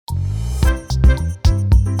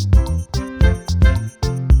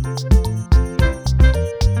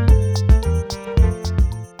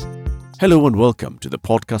Hello and welcome to the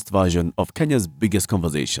podcast version of Kenya's biggest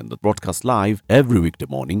conversation that broadcasts live every weekday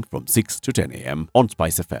morning from 6 to 10 a.m. on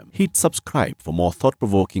Spice FM. Hit subscribe for more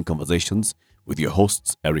thought-provoking conversations with your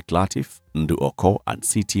hosts Eric Latif, Ndu Oko and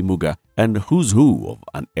CT Muga, and who's who of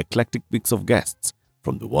an eclectic mix of guests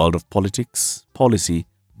from the world of politics, policy,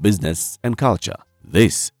 business and culture.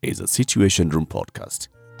 This is a Situation Room podcast.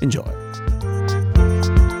 Enjoy.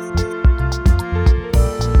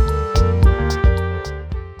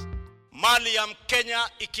 Mali ya Mkenya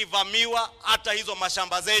ikivamiwa, hata hizo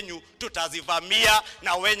mashamba zenyu tutazivamia,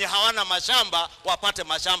 na wenye hawana mashamba wapate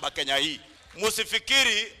mashamba Kenya hii.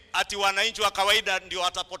 Musifikiri ati wananchi wa kawaida ndio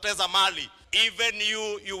watapoteza mali. Even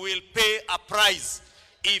you will pay a price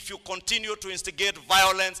if you continue to instigate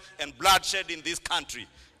violence and bloodshed in this country.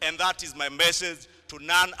 And that is my message to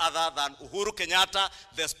none other than Uhuru Kenyatta,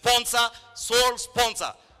 the sponsor, sole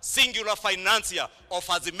sponsor, singular financier of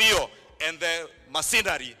Azimio, and the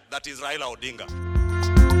mercenary that is Raila Odinga.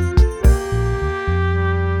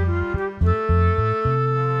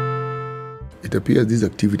 It appears these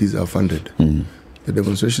activities are funded. The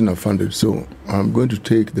demonstrations are funded. So I'm going to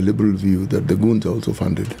take the liberal view that the goons are also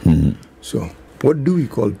funded. So what do we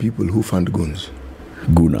call people who fund goons?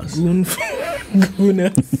 Gooners.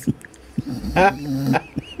 Gooners.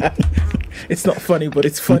 It's not funny, but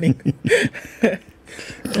it's funny.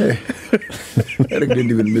 Eric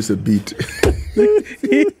didn't even miss a beat.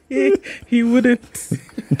 he wouldn't.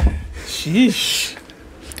 Sheesh.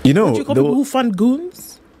 You know, What do you call people who fund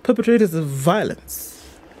goons? Perpetrators of violence.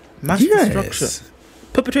 Mass destruction.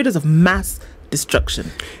 Perpetrators of mass destruction.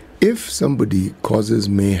 If somebody causes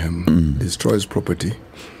mayhem, destroys property,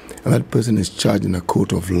 and that person is charged in a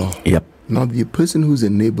court of law, Yep. now the person who's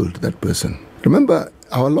enabled that person. Remember,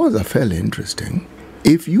 our laws are fairly interesting.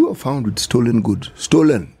 If you are found with stolen goods,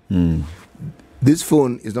 this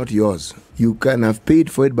phone is not yours. You can have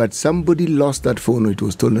paid for it, but somebody lost that phone or it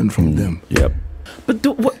was stolen from them. Yep. But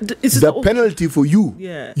is The penalty for you,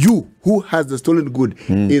 Yeah. you who has the stolen good,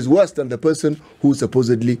 is worse than the person who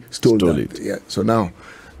supposedly stole that. it. Yeah. So now,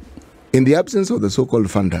 in the absence of the so-called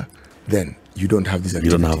funder, then you don't have this You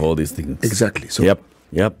activity. don't have all these things. Exactly. So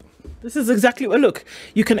Yep. This is exactly well. Look,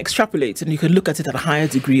 you can extrapolate and you can look at it at a higher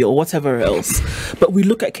degree or whatever else. But we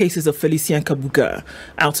look at cases of Felicien Kabuga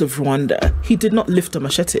out of Rwanda. He did not lift a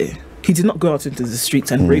machete. He did not go out into the streets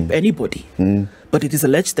and rape anybody. But it is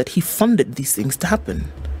alleged that he funded these things to happen.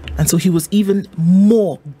 And so he was even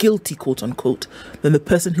more guilty, quote unquote, than the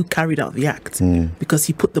person who carried out the act because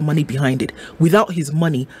he put the money behind it. Without his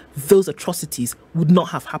money, those atrocities would not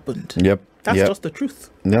have happened. Yep. That's Yep. just the truth.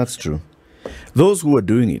 That's true. Those who are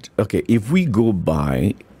doing it, okay, if we go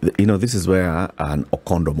by, this is where an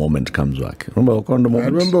Okondo moment comes back. Remember Okondo moment? I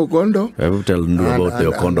remember Okondo. I will tell you about the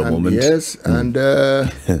Okondo moment. Yes, and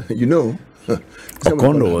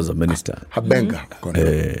Okondo was a minister. Habenga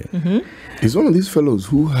Okondo. He's one of these fellows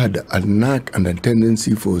who had a knack and a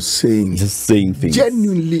tendency for saying Just saying things.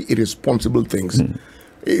 genuinely irresponsible things.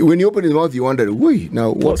 When you open his mouth, you wonder, wait,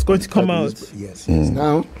 now What's going to come out? Yes.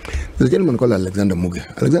 Now, there's a gentleman called Alexander Muge.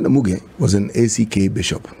 Alexander Muge was an ACK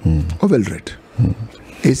bishop of Eldoret.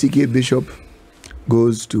 ACK bishop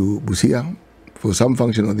goes to Busia for some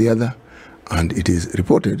function or the other, and it is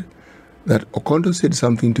reported that Okondo said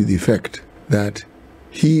something to the effect that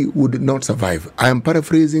he would not survive. I am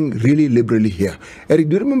paraphrasing really liberally here. Eric,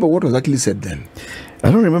 do you remember what was actually said then?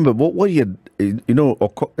 I don't remember what he had.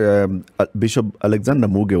 Bishop Alexander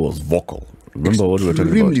Muge was vocal. Remember what we were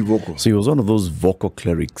talking about? Extremely vocal. So he was one of those vocal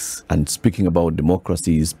clerics and speaking about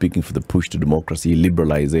democracy, speaking for the push to democracy,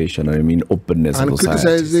 liberalization, openness And of society.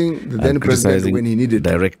 criticizing the then president when he needed to.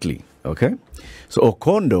 directly. Okay? So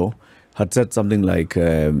Okondo had said something like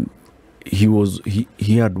he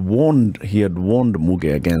had warned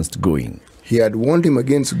Muge against going He had warned him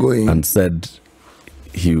against going. and said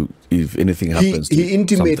if anything happens to he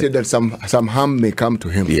intimated that some harm may come to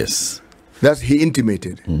him. Yes. That's he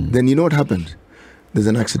intimated. Then you know what happened? There's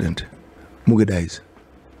an accident. Muge dies.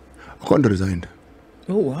 Okondo resigned.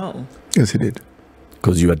 Oh, wow. Yes, he did.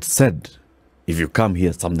 Because you had said, if you come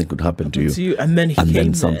here, something could happen to you. And then he came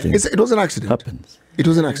there. something It was an accident. happens. It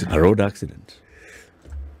was an accident. A road accident.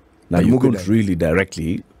 Now, And you Muge couldn't died. really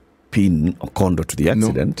directly pin Okondo to the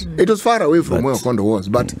accident. It was far away from But- where Okondo was,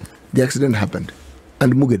 but the accident happened.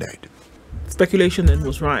 And Muge died. Speculation then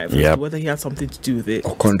was rife as Yep. to whether he had something to do with it.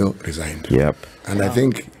 Okondo resigned. Yep. And I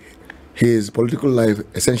think his political life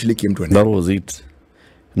essentially came to an That end. was it.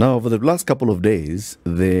 Now, over the last couple of days,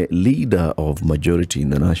 the leader of majority in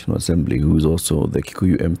the National Assembly, who is also the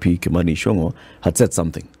Kikuyu MP, Kimani Ichung'wah, had said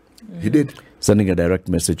something. He did. Sending a direct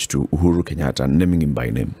message to Uhuru Kenyatta, naming him by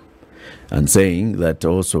name, and saying that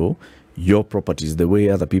also your properties, the way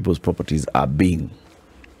other people's properties are being,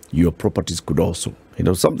 your properties could also,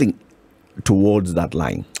 something towards that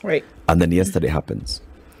line. Right. And then yesterday happens.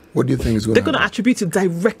 What do you think is going to happen? They're going to attribute it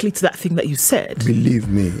directly to that thing that you said. Believe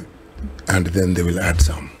me, and then they will add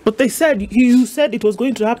some. But they said, you said it was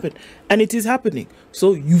going to happen, and it is happening.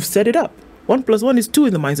 So you've set it up. 1 + 1 is 2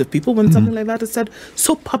 in the minds of people when something like that is said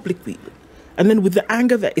so publicly. And then with the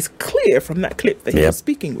anger that is clear from that clip that he was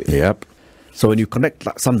speaking with. Yep. So when you connect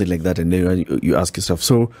something like that and then you ask yourself,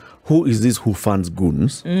 so who is this who funds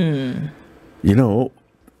goons? Kimani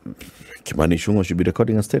Ichung'wah should be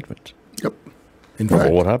recording a statement. Yep. In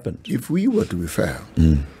fact, what happened? If we were to be fair,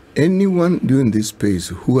 anyone during this space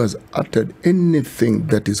who has uttered anything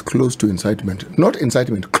that is close to incitement, not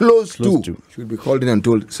incitement, close to, should be called in and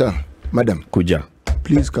told, sir, madam, Kuja,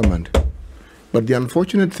 please come and. But the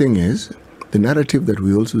unfortunate thing is, the narrative that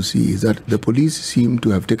we also see is that the police seem to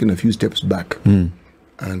have taken a few steps back.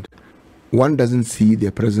 And one doesn't see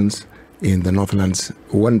their presence in the Northlands.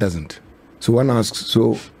 One doesn't. So one asks,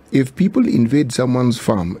 so if people invade someone's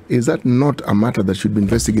farm, is that not a matter that should be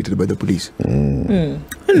investigated by the police? And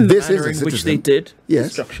This the is manner a in which citizen. they did. Yes.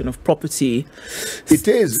 Destruction of property. It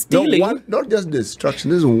is. Stealing. Not just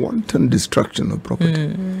destruction, this is wanton destruction of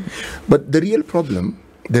property. But the real problem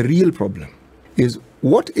is,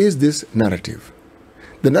 what is this narrative?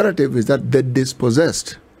 The narrative is that the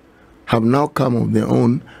dispossessed have now come of their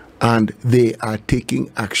own and they are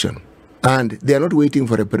taking action. And they are not waiting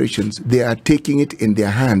for reparations. They are taking it in their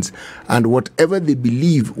hands. And whatever they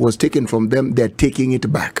believe was taken from them, they're taking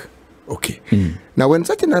it back. Okay. Now, when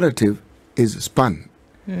such a narrative is spun,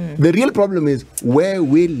 the real problem is, where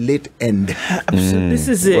will it end? Absolutely. This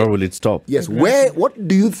is it. where will it stop? Yes. What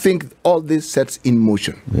do you think all this sets in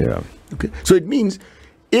motion? Yeah. Okay. So it means,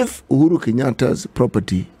 if Uhuru Kenyatta's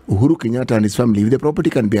property, Uhuru Kenyatta and his family, if the property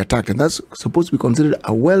can be attacked, and that's supposed to be considered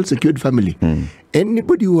a well-secured family,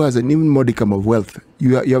 anybody who has an even modicum of wealth,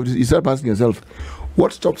 you start asking yourself,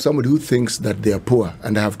 what stops somebody who thinks that they are poor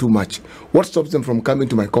and have too much? What stops them from coming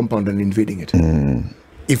to my compound and invading it?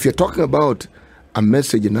 If you're talking about a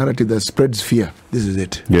message, a narrative that spreads fear, this is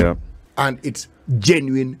it. Yeah. And it's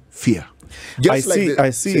genuine fear. I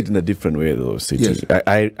see it in a different way, though, City. Yes.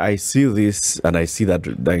 I see this, and I see that,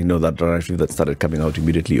 that narrative that started coming out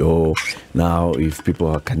immediately. Oh, now if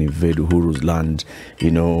people can invade Uhuru's land,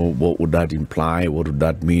 what would that imply? What would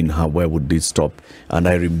that mean? Where would this stop? And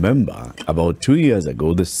I remember about 2 years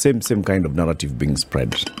ago, the same kind of narrative being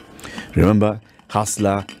spread. Remember,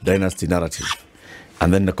 hustler-dynasty narrative.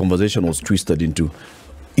 And then the conversation was twisted into,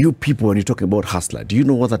 you people, when you're talking about hustler, do you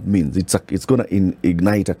know what that means? It's going to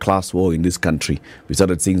ignite a class war in this country. We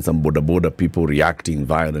started seeing some border people reacting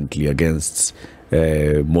violently against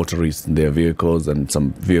motorists in their vehicles, and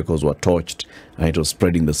some vehicles were torched, and it was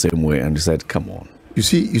spreading the same way. And we said, come on. You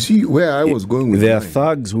see where I was going with there are mine.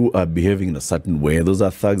 thugs who are behaving in a certain way. Those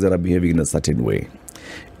are thugs that are behaving in a certain way.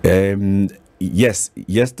 Yes,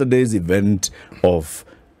 yesterday's event of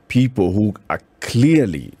people who are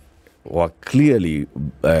clearly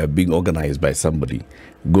being organized by somebody,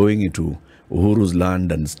 going into Uhuru's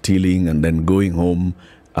land and stealing, and then going home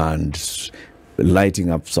and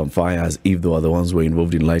lighting up some fires, if they were the ones who were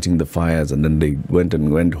involved in lighting the fires, and then they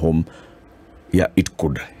went home. Yeah, it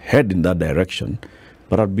could head in that direction,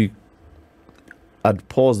 but I'd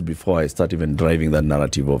pause before I start even driving that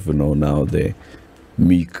narrative of, now the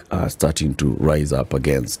meek are starting to rise up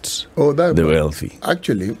against the wealthy.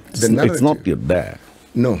 Actually, the narrative, it's not yet there.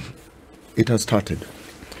 No, it has started.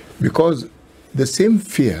 Because the same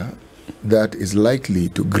fear that is likely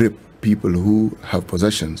to grip people who have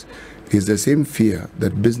possessions is the same fear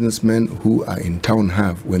that businessmen who are in town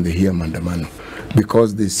have when they hear Maandamano.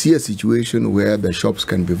 Because they see a situation where the shops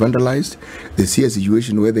can be vandalized, they see a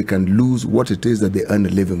situation where they can lose what it is that they earn a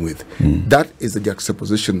living with. That is the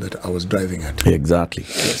juxtaposition that I was driving at. Exactly.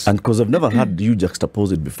 Yes. And because I've never had you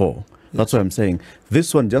juxtapose it before. That's what I'm saying.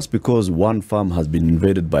 This one, just because one farm has been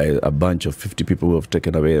invaded by a bunch of 50 people who have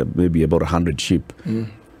taken away maybe about 100 sheep,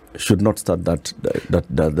 should not start that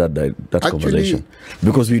conversation,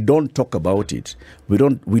 because we don't talk about it. We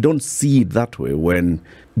don't see it that way when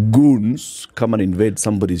goons come and invade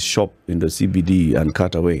somebody's shop in the CBD and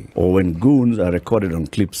cut away, or when goons are recorded on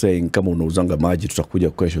clip saying kama unauzanga maji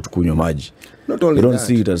tutakuja kesho tukunywe maji. Not only we don't that,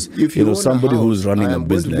 see it as if you somebody who's running a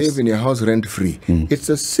business. Going to live in your house rent free. It's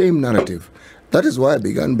the same narrative. That is why I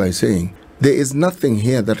began by saying there is nothing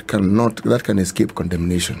here that can escape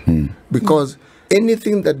condemnation, because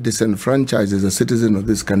anything that disenfranchises a citizen of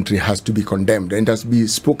this country has to be condemned and has to be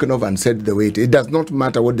spoken of and said the way it is. It does not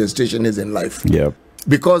matter what the station is in life. Yeah.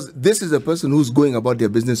 Because this is a person who's going about their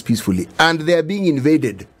business peacefully and they are being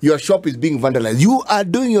invaded. Your shop is being vandalized. You are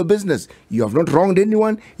doing your business. You have not wronged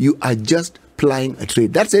anyone. You are just plying a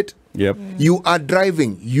trade. That's it. Yep. You are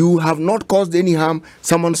driving. You have not caused any harm.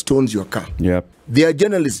 Someone stones your car. Yep. They are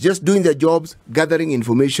journalists just doing their jobs, gathering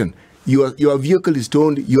information. Your vehicle is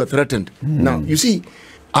stoned. You are threatened. Now, you see,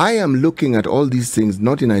 I am looking at all these things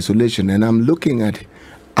not in isolation, and I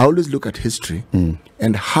always look at history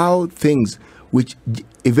and how things which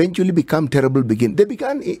eventually become terrible begin. They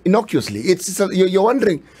began innocuously. You're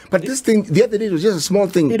wondering, but this thing the other day was just a small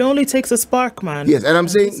thing. It only takes a spark, man. Yes, and I'm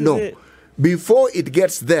saying no. It. Before it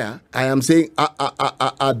gets there, I am saying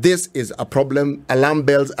this is a problem. Alarm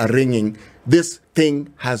bells are ringing. This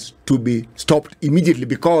thing has to be stopped immediately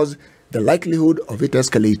because the likelihood of it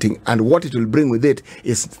escalating and what it will bring with it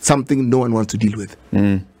is something no one wants to deal with.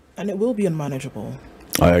 And it will be unmanageable.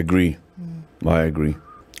 I agree.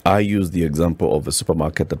 I used the example of a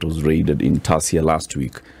supermarket that was raided in Tasia last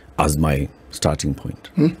week as my starting point.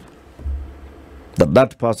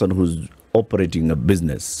 That person who's operating a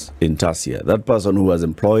business in Tasia, that person who has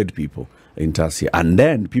employed people in Tasia, and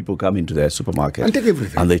then people come into their supermarket and take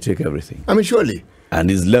everything. And they take everything. I mean, surely. And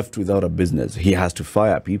he's left without a business. He has to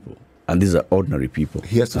fire people. And these are ordinary people.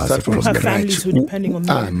 He has to start from have scratch. families who are depending on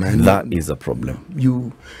them. Man, that is a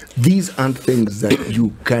problem. These aren't things that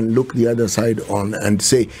you can look the other side on and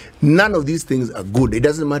say, none of these things are good. It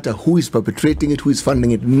doesn't matter who is perpetrating it, who is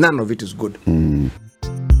funding it. None of it is good.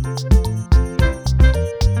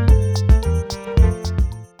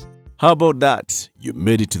 How about that? You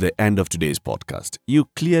made it to the end of today's podcast. You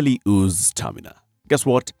clearly ooze stamina. Guess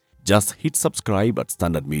what? Just hit subscribe at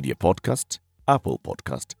Standard Media Podcast, Apple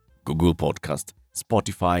Podcast, Google Podcast,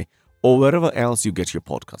 Spotify, or wherever else you get your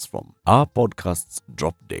podcasts from. Our podcasts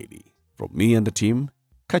drop daily. From me and the team,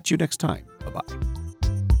 catch you next time.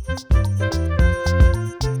 Bye-bye.